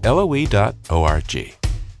website. That's LOE.org.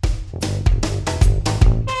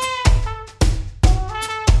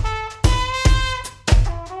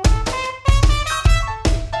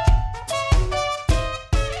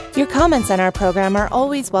 Your comments on our program are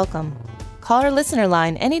always welcome. Call our listener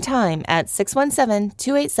line anytime at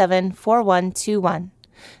 617-287-4121.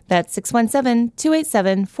 That's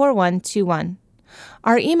 617-287-4121.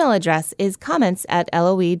 Our email address is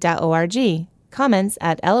comments@loe.org,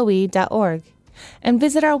 comments@loe.org, and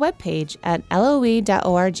visit our webpage at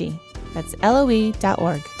loe.org. That's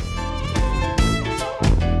loe.org.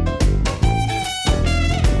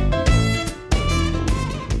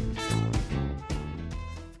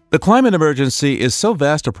 The climate emergency is so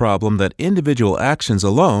vast a problem that individual actions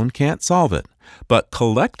alone can't solve it. But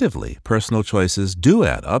collectively, personal choices do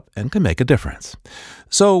add up and can make a difference.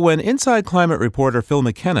 So when Inside Climate reporter Phil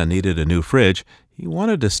McKenna needed a new fridge, he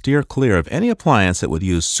wanted to steer clear of any appliance that would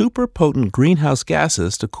use super potent greenhouse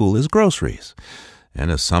gases to cool his groceries.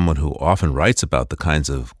 And as someone who often writes about the kinds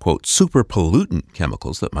of, quote, super pollutant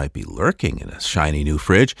chemicals that might be lurking in a shiny new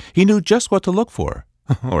fridge, he knew just what to look for.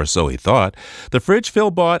 Or so he thought. The fridge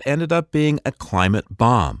Phil bought ended up being a climate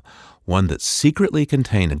bomb, one that secretly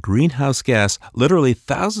contained a greenhouse gas literally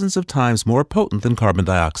thousands of times more potent than carbon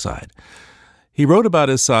dioxide. He wrote about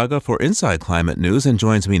his saga for Inside Climate News and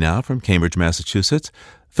joins me now from Cambridge, Massachusetts.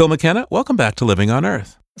 Phil McKenna, welcome back to Living on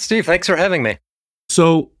Earth. Steve, thanks for having me.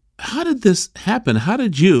 So how did this happen? How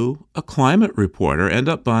did you, a climate reporter, end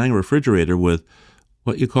up buying a refrigerator with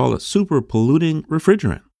what you call a super polluting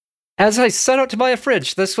refrigerant? As I set out to buy a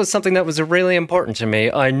fridge, this was something that was really important to me.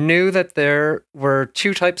 I knew that there were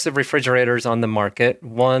two types of refrigerators on the market,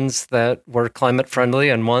 ones that were climate friendly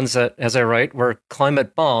and ones that, as I write, were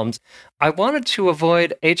climate bombs. I wanted to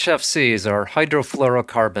avoid HFCs, or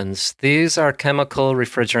hydrofluorocarbons. These are chemical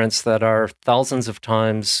refrigerants that are thousands of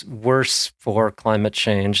times worse for climate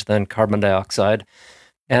change than carbon dioxide.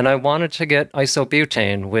 And I wanted to get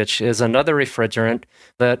isobutane, which is another refrigerant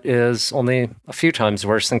that is only a few times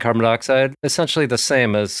worse than carbon dioxide, essentially the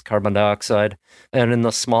same as carbon dioxide, and in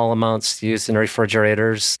the small amounts used in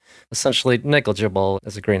refrigerators, essentially negligible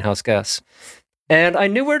as a greenhouse gas. And I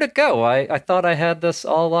knew where to go. I thought I had this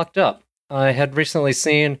all locked up. I had recently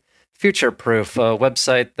seen Future Proof, a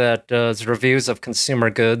website that does reviews of consumer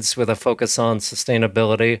goods with a focus on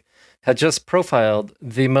sustainability, had just profiled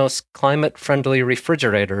the most climate-friendly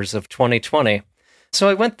refrigerators of 2020. So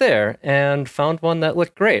I went there and found one that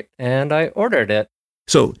looked great, and I ordered it.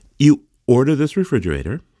 So you order this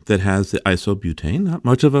refrigerator that has the isobutane, not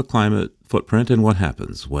much of a climate footprint, and what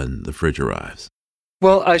happens when the fridge arrives?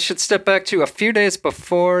 Well, I should step back to a few days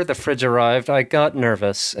before the fridge arrived. I got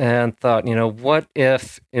nervous and thought, what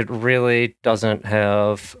if it really doesn't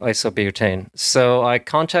have isobutane? So I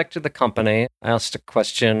contacted the company, asked a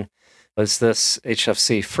question, is this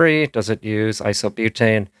HFC free? Does it use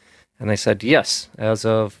isobutane? And they said, yes, as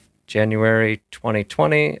of January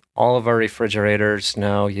 2020, all of our refrigerators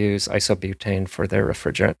now use isobutane for their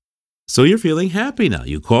refrigerant. So you're feeling happy now.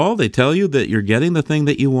 You call, they tell you that you're getting the thing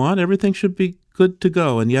that you want, everything should be good to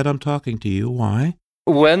go, and yet I'm talking to you. Why?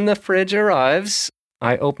 When the fridge arrives,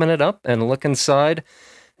 I open it up and look inside,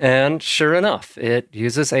 and sure enough, it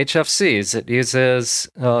uses HFCs. It uses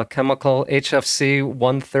chemical HFC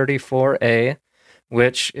 134A,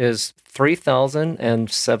 which is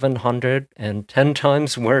 3,710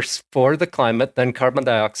 times worse for the climate than carbon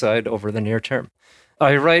dioxide over the near term.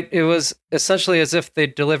 I write, it was essentially as if they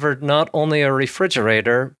delivered not only a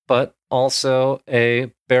refrigerator, but also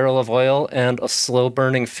a barrel of oil and a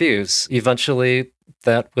slow-burning fuse. Eventually,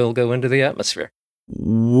 that will go into the atmosphere.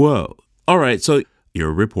 Whoa. All right, so you're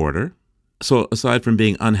a reporter. So aside from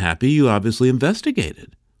being unhappy, you obviously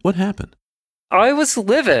investigated. What happened? I was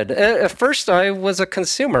livid. At first, I was a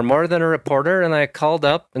consumer more than a reporter, and I called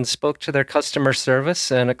up and spoke to their customer service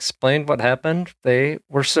and explained what happened. They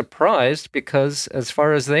were surprised because, as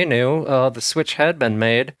far as they knew, the switch had been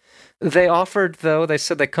made. They offered, though, they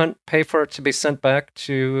said they couldn't pay for it to be sent back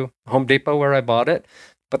to Home Depot where I bought it,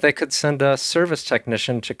 but they could send a service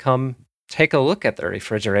technician to come take a look at their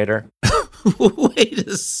refrigerator. Wait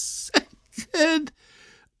a second.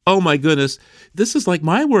 Oh, my goodness. This is like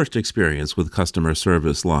my worst experience with customer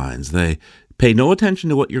service lines. They pay no attention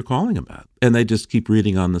to what you're calling about, and they just keep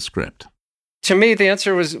reading on the script. To me, the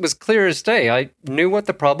answer was clear as day. I knew what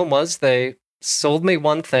the problem was. They sold me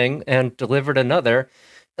one thing and delivered another.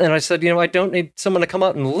 And I said, I don't need someone to come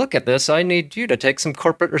out and look at this. I need you to take some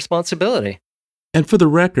corporate responsibility. And for the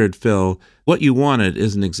record, Phil, what you wanted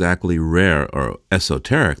isn't exactly rare or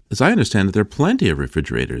esoteric. As I understand it, there are plenty of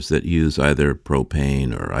refrigerators that use either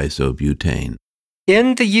propane or isobutane.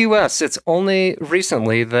 In the U.S., it's only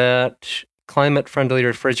recently that climate-friendly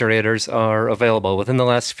refrigerators are available within the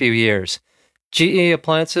last few years. GE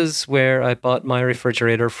Appliances, where I bought my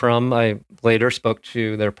refrigerator from, I later spoke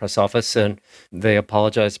to their press office and they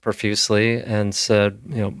apologized profusely and said,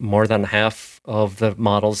 more than half of the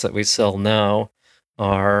models that we sell now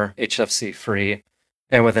are HFC free.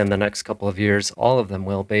 And within the next couple of years, all of them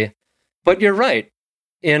will be. But you're right.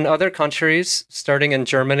 In other countries, starting in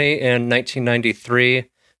Germany in 1993,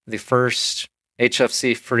 the first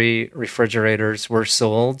HFC-free refrigerators were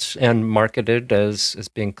sold and marketed as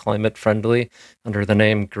being climate-friendly under the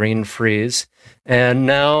name Green Freeze. And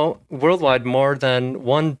now, worldwide, more than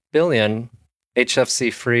 1 billion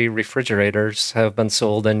HFC-free refrigerators have been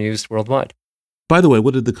sold and used worldwide. By the way,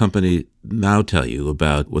 what did the company now tell you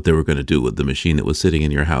about what they were going to do with the machine that was sitting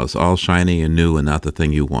in your house, all shiny and new and not the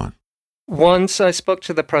thing you want? Once I spoke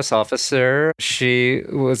to the press officer, she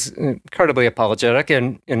was incredibly apologetic.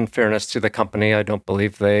 And in fairness to the company, I don't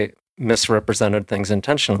believe they misrepresented things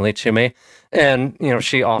intentionally to me. And,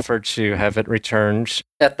 she offered to have it returned.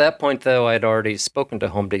 At that point, though, I'd already spoken to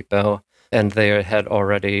Home Depot, and they had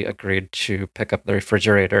already agreed to pick up the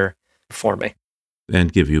refrigerator for me.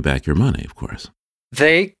 And give you back your money, of course.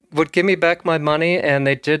 They would give me back my money, and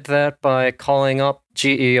they did that by calling up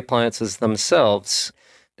GE Appliances themselves.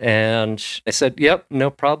 And I said, yep, no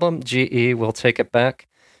problem. GE will take it back.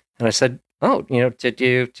 And I said, oh, did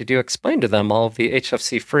you explain to them all of the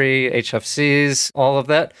HFC-free, HFCs, all of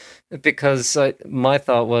that? Because my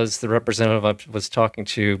thought was the representative I was talking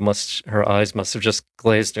to, her eyes must have just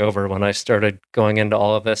glazed over when I started going into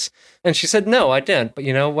all of this. And she said, no, I didn't. But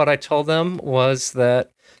what I told them was that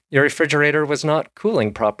your refrigerator was not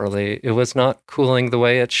cooling properly. It was not cooling the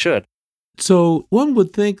way it should. So one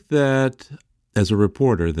would think that as a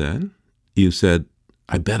reporter then, you said,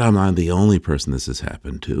 I bet I'm not the only person this has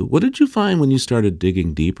happened to. What did you find when you started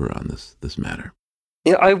digging deeper on this matter?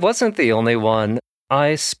 Yeah, I wasn't the only one.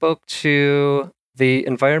 I spoke to the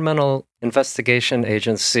Environmental Investigation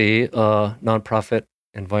Agency, a nonprofit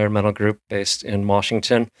environmental group based in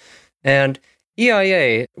Washington. And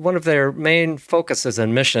EIA, one of their main focuses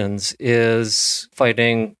and missions is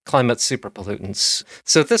fighting climate superpollutants.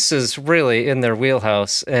 So this is really in their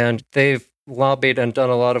wheelhouse, and they've lobbied and done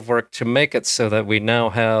a lot of work to make it so that we now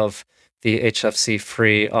have the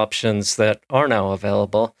HFC-free options that are now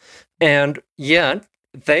available. And yet,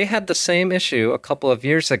 they had the same issue a couple of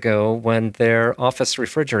years ago when their office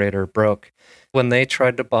refrigerator broke. When they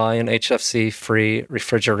tried to buy an HFC-free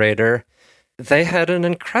refrigerator, they had an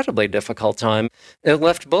incredibly difficult time. It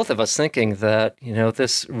left both of us thinking that,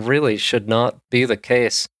 this really should not be the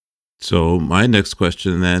case. So my next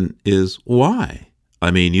question then is why? I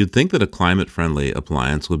mean, you'd think that a climate-friendly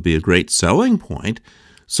appliance would be a great selling point.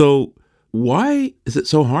 So why is it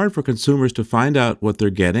so hard for consumers to find out what they're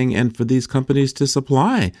getting and for these companies to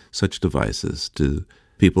supply such devices to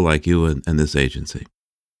people like you and this agency?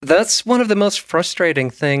 That's one of the most frustrating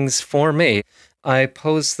things for me. I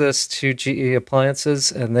posed this to GE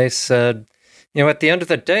Appliances, and they said, at the end of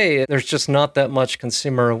the day, there's just not that much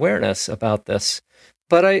consumer awareness about this.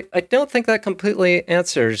 But I don't think that completely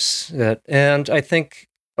answers it. And I think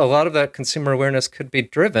a lot of that consumer awareness could be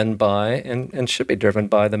driven by, and should be driven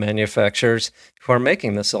by, the manufacturers who are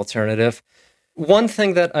making this alternative. One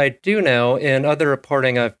thing that I do know in other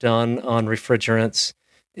reporting I've done on refrigerants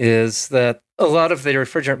is that a lot of the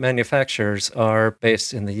refrigerant manufacturers are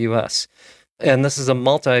based in the U.S. And this is a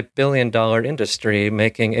multi-billion-dollar industry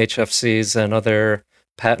making HFCs and other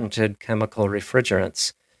patented chemical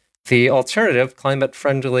refrigerants. The alternative,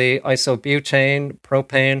 climate-friendly isobutane,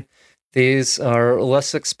 propane, these are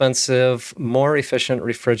less expensive, more efficient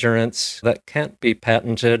refrigerants that can't be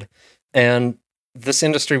patented. And this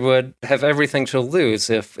industry would have everything to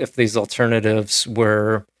lose if these alternatives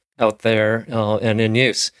were out there and in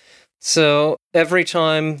use. So every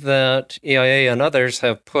time that EIA and others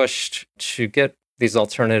have pushed to get these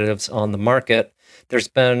alternatives on the market, there's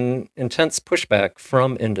been intense pushback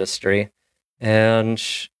from industry. And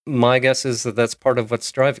my guess is that that's part of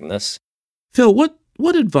what's driving this. Phil,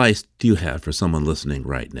 what advice do you have for someone listening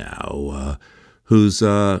right now whose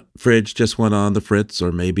fridge just went on the fritz,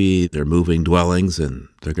 or maybe they're moving dwellings and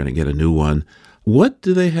they're going to get a new one? What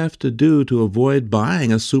do they have to do to avoid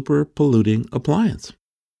buying a super polluting appliance?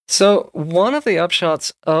 So one of the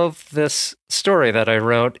upshots of this story that I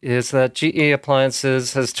wrote is that GE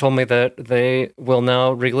Appliances has told me that they will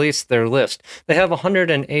now release their list. They have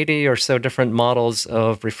 180 or so different models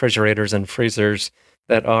of refrigerators and freezers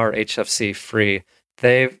that are HFC free.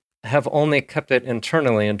 They have only kept it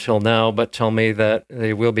internally until now, but tell me that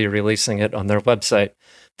they will be releasing it on their website.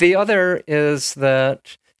 The other is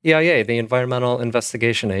that EIA, the Environmental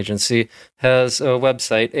Investigation Agency, has a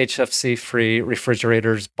website, HFC Free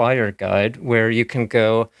Refrigerators Buyer Guide, where you can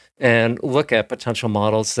go and look at potential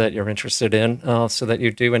models that you're interested in so that you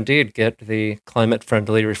do indeed get the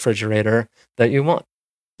climate-friendly refrigerator that you want.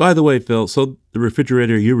 By the way, Phil, so the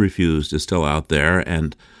refrigerator you refused is still out there,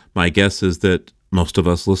 and my guess is that most of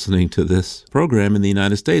us listening to this program in the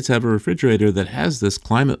United States have a refrigerator that has this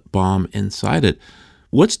climate bomb inside it.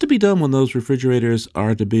 What's to be done when those refrigerators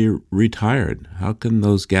are to be retired? How can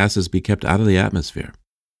those gases be kept out of the atmosphere?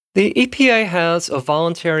 The EPA has a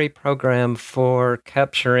voluntary program for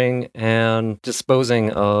capturing and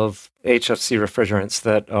disposing of HFC refrigerants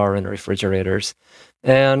that are in refrigerators.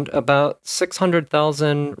 And about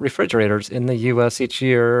 600,000 refrigerators in the U.S. each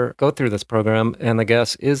year go through this program, and the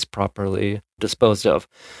gas is properly disposed of.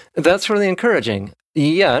 That's really encouraging.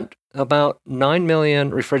 Yet, about 9 million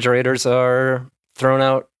refrigerators are thrown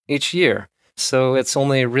out each year. So it's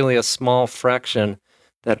only really a small fraction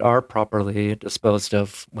that are properly disposed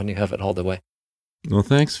of when you have it hauled away. Well,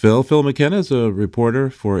 thanks, Phil. Phil McKenna is a reporter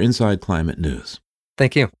for Inside Climate News.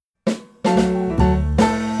 Thank you.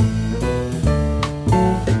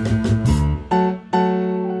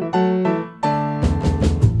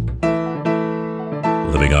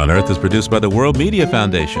 Living on Earth is produced by the World Media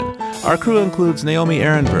Foundation. Our crew includes Naomi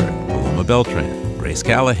Ehrenberg, Paloma Beltran, Grace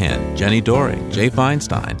Callahan, Jenny Doring, Jay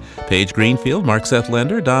Feinstein, Paige Greenfield, Mark Seth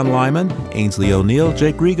Lender, Don Lyman, Ainsley O'Neill,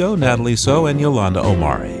 Jake Rigo, Natalie So, and Yolanda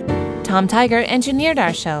Omari. Tom Tiger engineered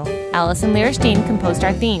our show. Allison Lierstein composed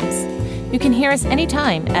our themes. You can hear us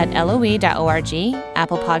anytime at LOE.org,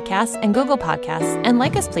 Apple Podcasts, and Google Podcasts, and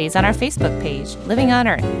like us please on our Facebook page, Living on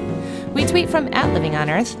Earth. We tweet from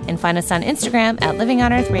 @LivingOnEarth and find us on Instagram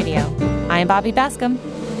 @LivingOnEarthRadio. I'm Bobby Bascom.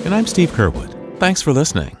 And I'm Steve Kerwood. Thanks for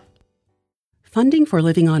listening. Funding for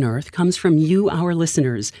Living on Earth comes from you, our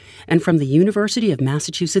listeners, and from the University of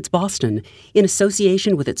Massachusetts Boston, in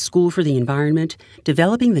association with its School for the Environment,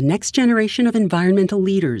 developing the next generation of environmental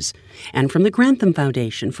leaders, and from the Grantham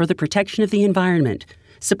Foundation for the Protection of the Environment,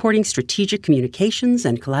 supporting strategic communications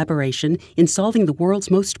and collaboration in solving the world's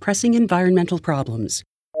most pressing environmental problems.